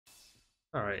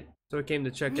All right, so I came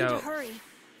to check Need to out, hurry.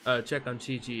 check on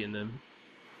Chi-Chi and them.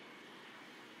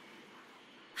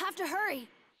 Have to hurry.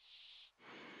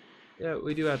 Yeah,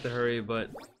 we do have to hurry, but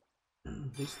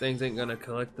these things ain't gonna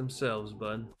collect themselves,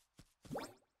 bud.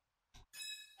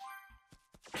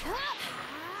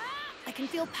 I can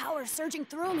feel power surging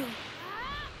through me.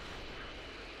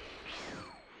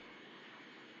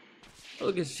 Oh,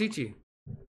 look, it's Chi-Chi.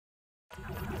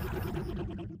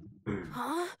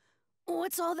 Huh?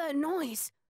 What's all that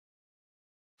noise?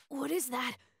 What is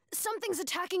that? Something's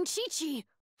attacking Chi-Chi.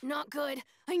 Not good.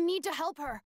 I need to help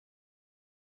her.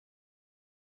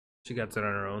 She got it on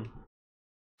her own.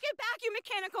 Get back, you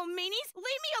mechanical meanies! Leave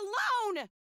me alone!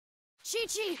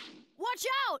 Chi-Chi, watch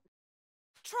out!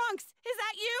 Trunks, is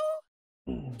that you?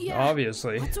 Yeah.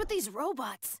 Obviously. What's with these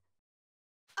robots?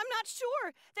 I'm not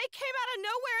sure. They came out of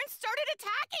nowhere and started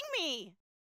attacking me!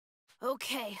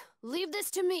 Okay, leave this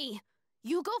to me.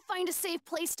 You go find a safe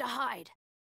place to hide.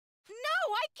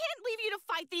 No, I can't leave you to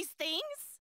fight these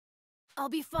things! I'll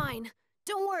be fine.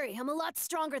 Don't worry, I'm a lot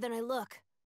stronger than I look.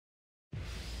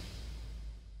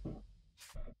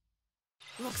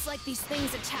 Looks like these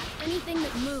things attack anything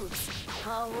that moves.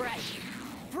 All right,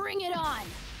 bring it on!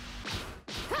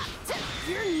 Ha!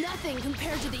 You're nothing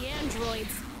compared to the androids.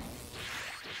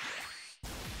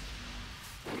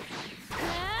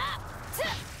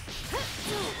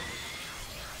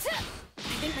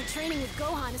 I think my training with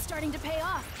Gohan is starting to pay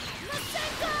off.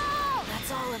 Masenko!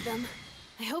 That's all of them.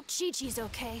 I hope Chi-Chi's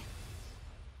okay.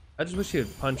 I just wish he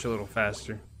would punch a little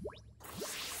faster.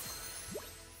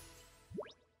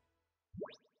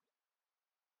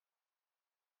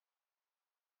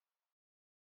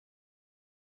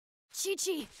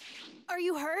 Chi-Chi, are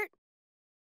you hurt?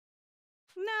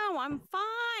 No, I'm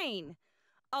fine.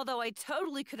 Although I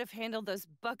totally could have handled those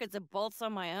buckets of bolts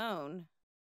on my own.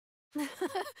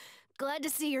 Glad to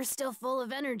see you're still full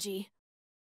of energy.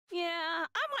 Yeah,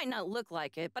 I might not look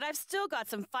like it, but I've still got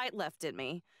some fight left in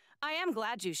me. I am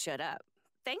glad you shut up.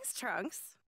 Thanks,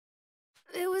 Trunks.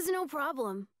 It was no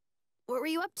problem. What were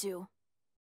you up to?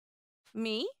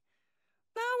 Me?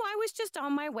 No, I was just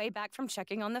on my way back from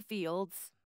checking on the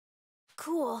fields.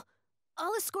 Cool.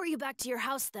 I'll escort you back to your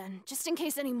house then, just in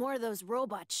case any more of those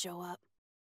robots show up.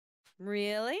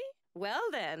 Really? Well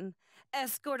then,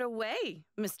 escort away,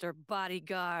 Mr.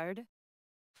 Bodyguard.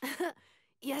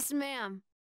 Yes, ma'am.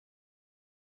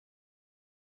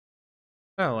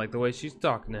 I don't like the way she's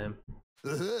talking to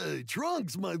him.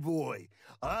 Trunks, my boy.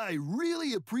 I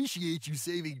really appreciate you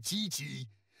saving Chi-Chi.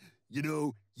 You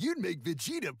know, you'd make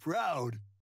Vegeta proud.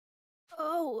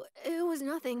 Oh, it was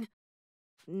nothing.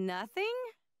 Nothing?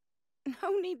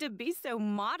 No need to be so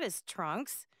modest,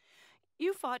 Trunks.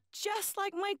 You fought just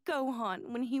like my Gohan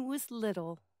when he was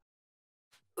little.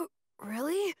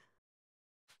 Really?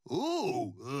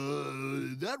 Oh,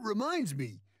 that reminds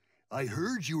me. I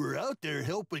heard you were out there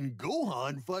helping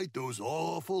Gohan fight those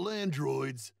awful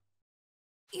androids.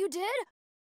 You did?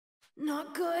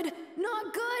 Not good.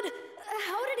 Not good.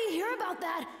 How did he hear about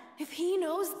that? If he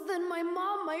knows, then my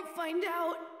mom might find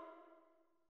out.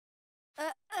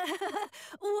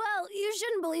 Well, you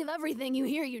shouldn't believe everything you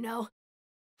hear, you know.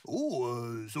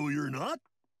 Oh, so you're not?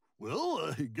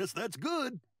 Well, I guess that's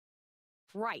good.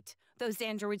 Right. Those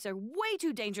androids are way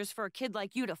too dangerous for a kid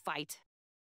like you to fight.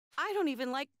 I don't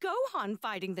even like Gohan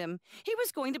fighting them. He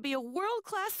was going to be a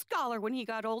world-class scholar when he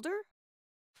got older.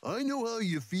 I know how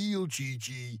you feel,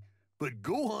 Chi-Chi, but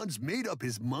Gohan's made up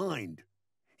his mind.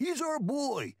 He's our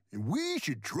boy, and we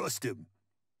should trust him.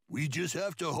 We just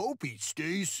have to hope he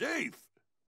stays safe.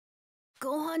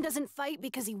 Gohan doesn't fight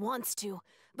because he wants to,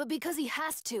 but because he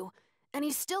has to, and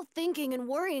he's still thinking and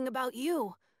worrying about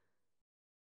you.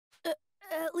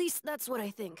 At least that's what I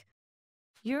think.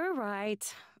 You're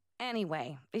right.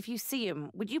 Anyway, if you see him,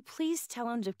 would you please tell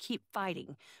him to keep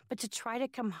fighting, but to try to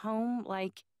come home,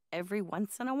 like, every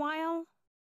once in a while?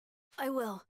 I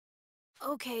will.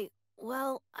 Okay,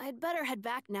 well, I'd better head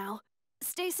back now.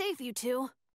 Stay safe, you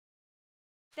two.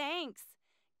 Thanks.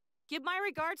 Give my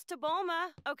regards to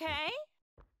Bulma, okay?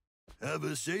 Have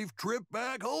a safe trip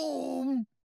back home.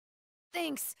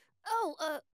 Thanks.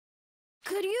 Oh,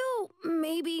 could you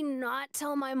maybe not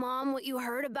tell my mom what you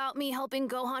heard about me helping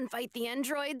Gohan fight the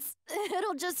androids?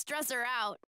 It'll just stress her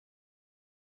out.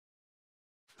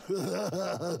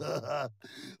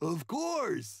 Of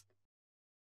course.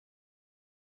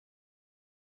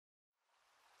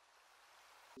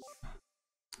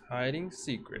 Hiding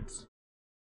secrets.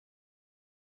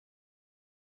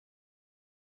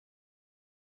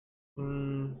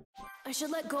 I should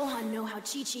let Gohan know how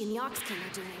Chi-Chi and the Ox King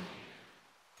are doing.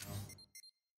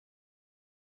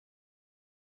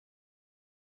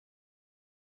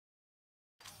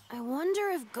 I wonder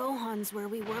if Gohan's where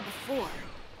we were before.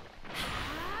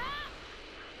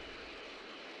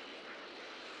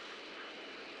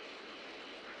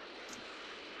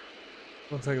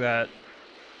 Looks like that.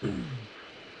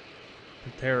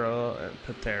 Patero.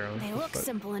 They look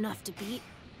simple enough to beat.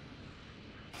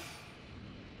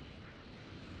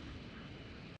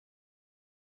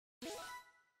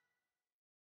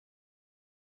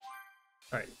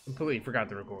 Alright, completely forgot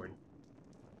to record.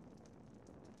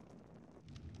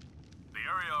 The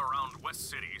area around West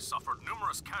City suffered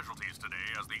numerous casualties today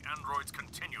as the androids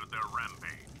continued their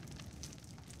rampage.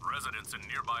 Residents in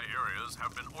nearby areas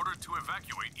have been ordered to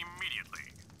evacuate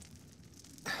immediately.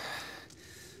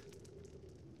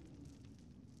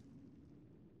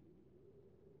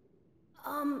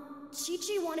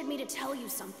 Chi-Chi wanted me to tell you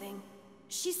something.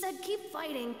 She said keep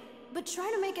fighting, but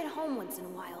try to make it home once in a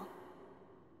while.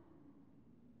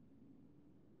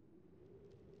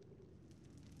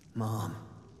 Mom,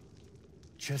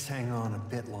 just hang on a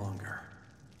bit longer.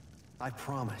 I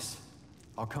promise.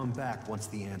 I'll come back once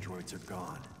the androids are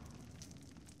gone.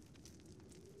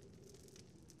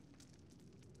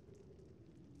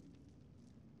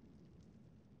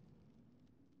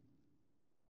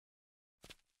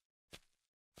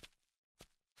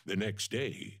 The next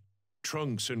day,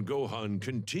 Trunks and Gohan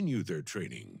continue their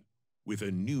training with a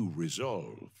new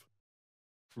resolve.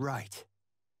 Right.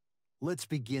 Let's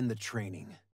begin the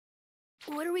training.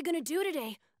 What are we gonna do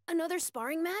today? Another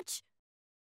sparring match?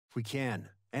 We can,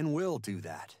 and will do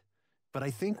that. But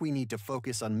I think we need to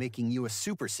focus on making you a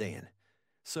Super Saiyan.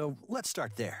 So let's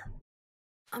start there.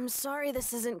 I'm sorry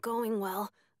this isn't going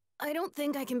well. I don't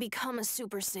think I can become a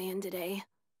Super Saiyan today.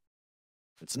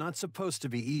 It's not supposed to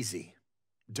be easy.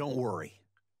 Don't worry.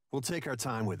 We'll take our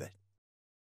time with it.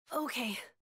 Okay.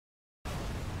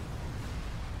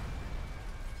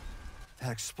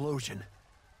 That explosion.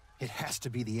 It has to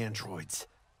be the androids.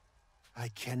 I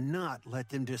cannot let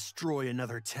them destroy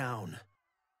another town.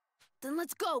 Then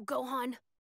let's go, Gohan.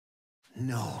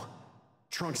 No.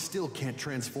 Trunks still can't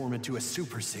transform into a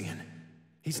Super Saiyan.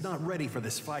 He's not ready for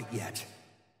this fight yet.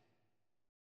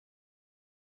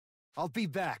 I'll be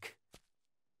back.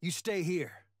 You stay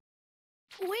here.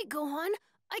 Wait, Gohan.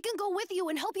 I can go with you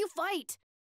and help you fight.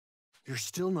 You're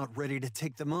still not ready to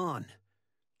take them on.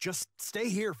 Just stay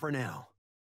here for now.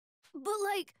 But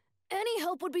like, any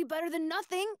help would be better than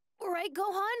nothing, right,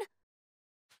 Gohan?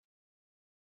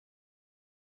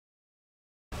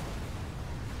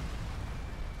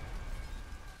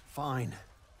 Fine,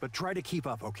 but try to keep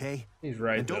up, okay? He's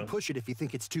right, and don't though. push it if you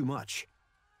think it's too much.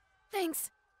 Thanks.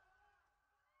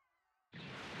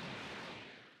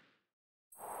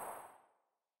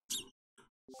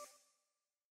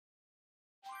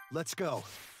 Let's go.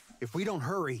 If we don't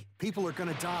hurry, people are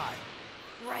gonna die.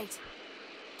 Right.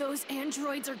 Those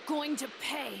androids are going to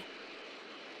pay.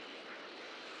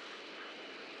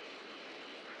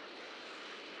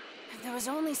 If there was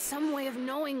only some way of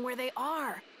knowing where they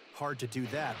are. Hard to do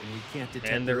that when we can't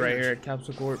detect And they're their right energy. here at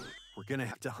Capsule Corp. We're gonna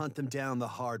have to hunt them down the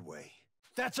hard way.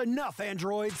 That's enough,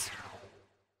 androids!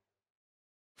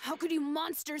 How could you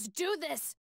monsters do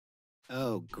this?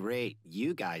 Oh, great.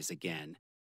 You guys again.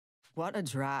 What a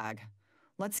drag.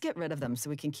 Let's get rid of them so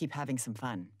we can keep having some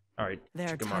fun. Alright, There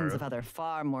are Shikamaru. tons of other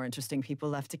far more interesting people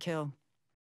left to kill.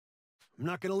 I'm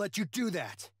not gonna let you do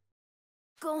that.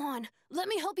 Gohan, let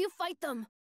me help you fight them.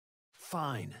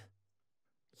 Fine.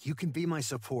 You can be my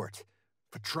support,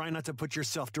 but try not to put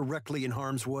yourself directly in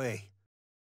harm's way.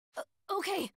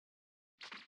 Okay.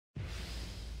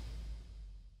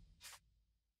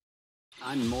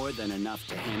 I'm more than enough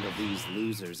to handle these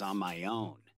losers on my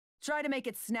own. Try to make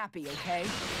it snappy, okay?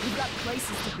 We've got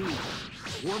places to be.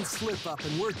 One slip up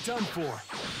and we're done for.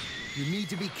 You need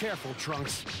to be careful,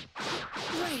 Trunks.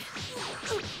 Right.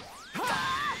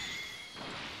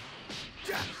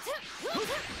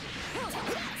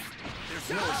 There's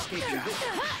no escaping this.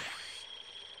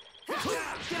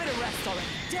 Give it a rest already.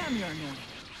 Damn, you're annoying.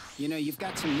 You know, you've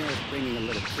got some nerve bringing a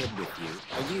little kid with you.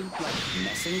 Are you, like,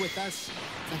 messing with us?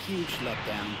 It's a huge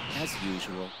letdown, as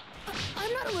usual.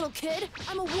 I'm not a little kid.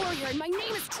 I'm a warrior, and my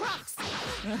name is Trunks. Oh,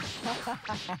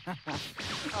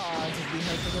 did we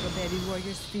hurt the little baby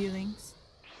warrior's feelings?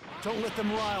 Don't let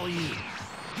them rile you.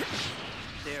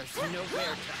 There's nowhere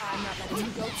to... I'm not letting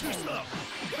you go too slow.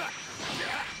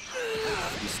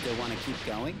 You still want to keep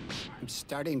going? I'm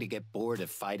starting to get bored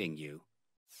of fighting you.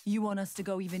 You want us to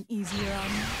go even easier on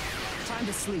you? Time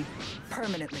to sleep.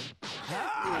 Permanently.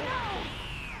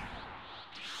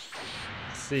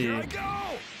 See. Here I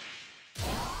go!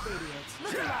 Idiots.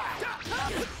 Look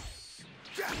alive.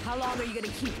 How long are you gonna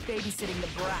keep babysitting the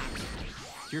brat?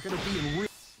 You're gonna be in real...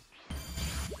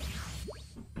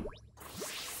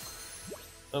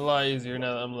 A lot easier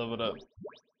now that I'm leveled up.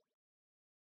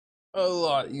 A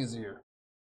lot easier.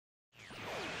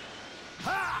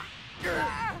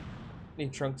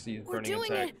 Need Trunks to use We're burning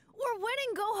doing attack. it! We're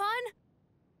winning, Gohan!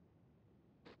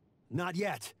 Not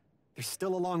yet. There's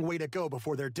still a long way to go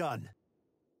before they're done.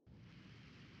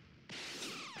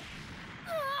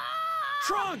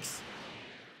 Trunks!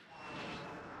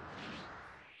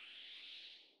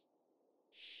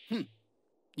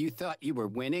 You thought you were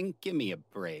winning? Give me a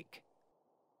break.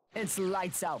 It's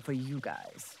lights out for you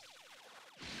guys.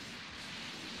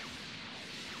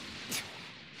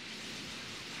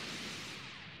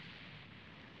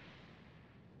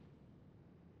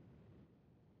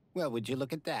 Well, would you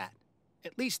look at that?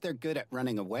 At least they're good at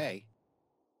running away.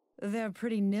 They're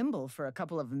pretty nimble for a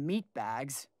couple of meat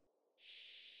bags.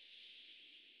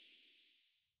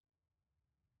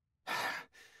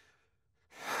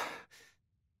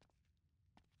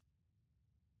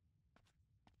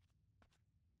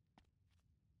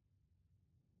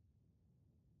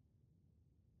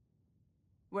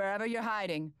 Wherever you're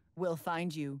hiding, we'll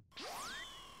find you.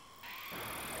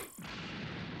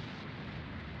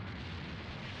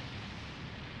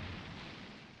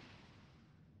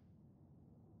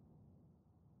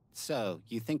 So,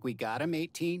 you think we got him,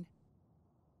 18?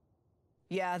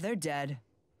 Yeah, they're dead.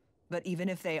 But even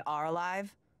if they are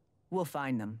alive, we'll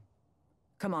find them.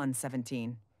 Come on,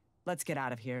 17. Let's get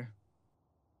out of here.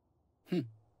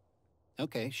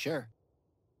 Okay, sure.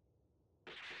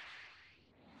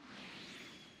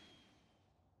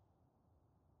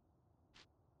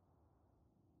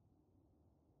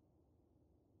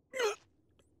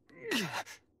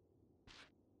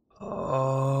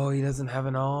 Oh, he doesn't have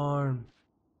an arm.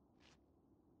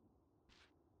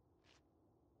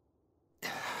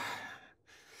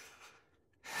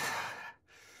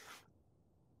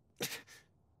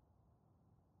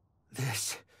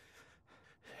 This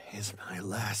is my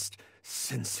last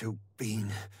sensu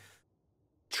bean.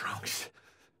 Trunks,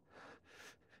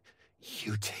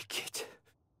 you take it.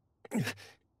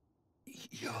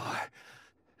 You're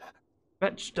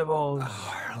Vegetables.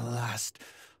 our last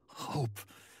hope.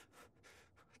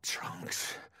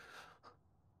 Trunks.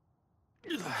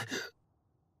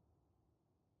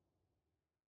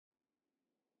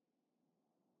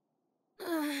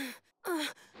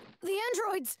 The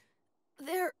androids!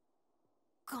 They're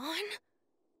gone?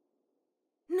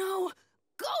 No!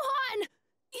 Gohan!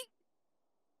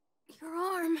 Your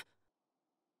arm.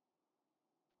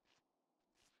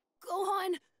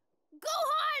 Gohan!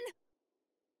 Gohan!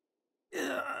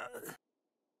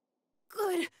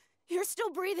 Good. You're still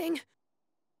breathing.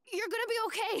 You're gonna be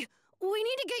okay. We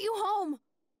need to get you home.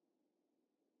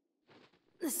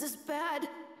 This is bad.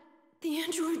 The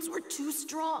androids were too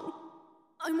strong.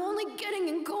 I'm only getting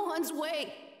in Gohan's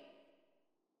way.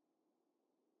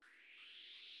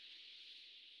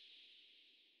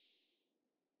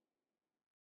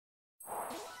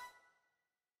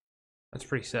 That's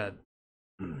pretty sad.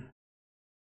 Kind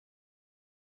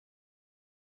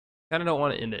of don't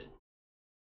want to end it.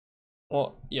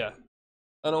 Well, yeah.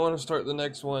 I don't want to start the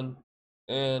next one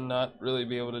and not really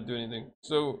be able to do anything.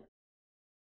 So,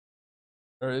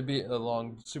 or it'd be a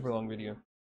long, super long video.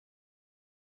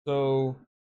 So,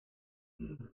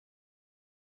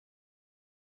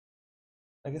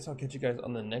 I guess I'll catch you guys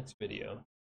on the next video.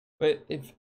 But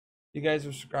if you guys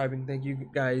are subscribing, thank you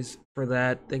guys for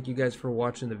that. Thank you guys for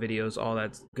watching the videos, all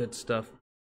that good stuff.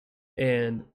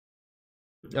 And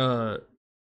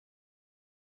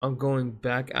I'm going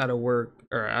back out of work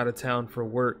or out of town for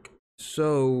work,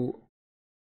 so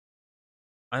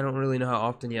I don't really know how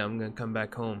often yet I'm gonna come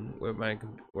back home where my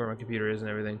computer is and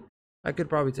everything. I could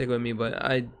probably take it with me, but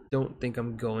I don't think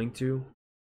I'm going to.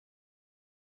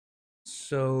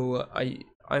 So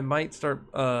I might start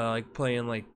like playing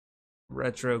like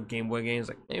retro Game Boy games,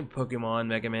 like maybe Pokemon,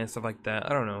 Mega Man, stuff like that.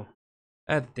 I don't know.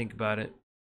 I have to think about it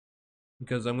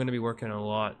because I'm gonna be working a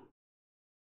lot.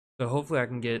 So hopefully I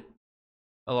can get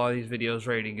a lot of these videos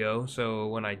ready to go. So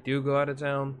when I do go out of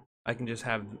town, I can just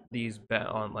have these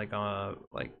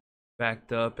like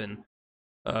backed up and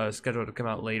scheduled to come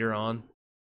out later on.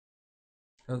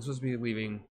 I'm supposed to be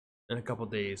leaving in a couple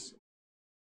days.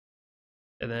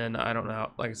 And then I don't know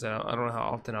how, like I said, I don't know how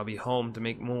often I'll be home to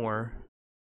make more.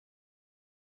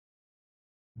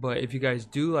 But if you guys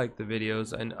do like the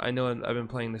videos, and I know I've been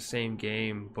playing the same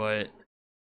game, but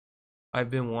I'm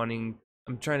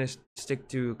trying to stick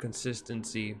to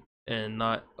consistency and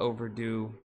not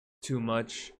overdo too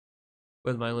much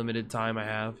with my limited time I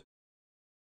have.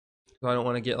 So I don't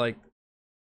want to get like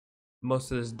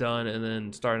most of this done and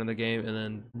then start another game and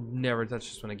then never touch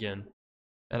this one again.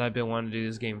 And I've been wanting to do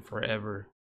this game forever.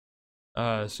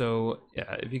 So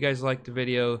yeah, if you guys liked the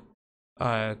video,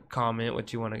 comment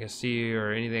what you want to see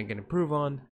or anything I can improve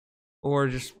on, or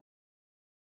just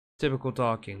typical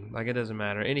talking. Like, it doesn't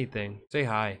matter, anything. Say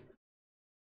hi.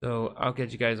 So I'll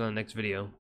catch you guys on the next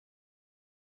video.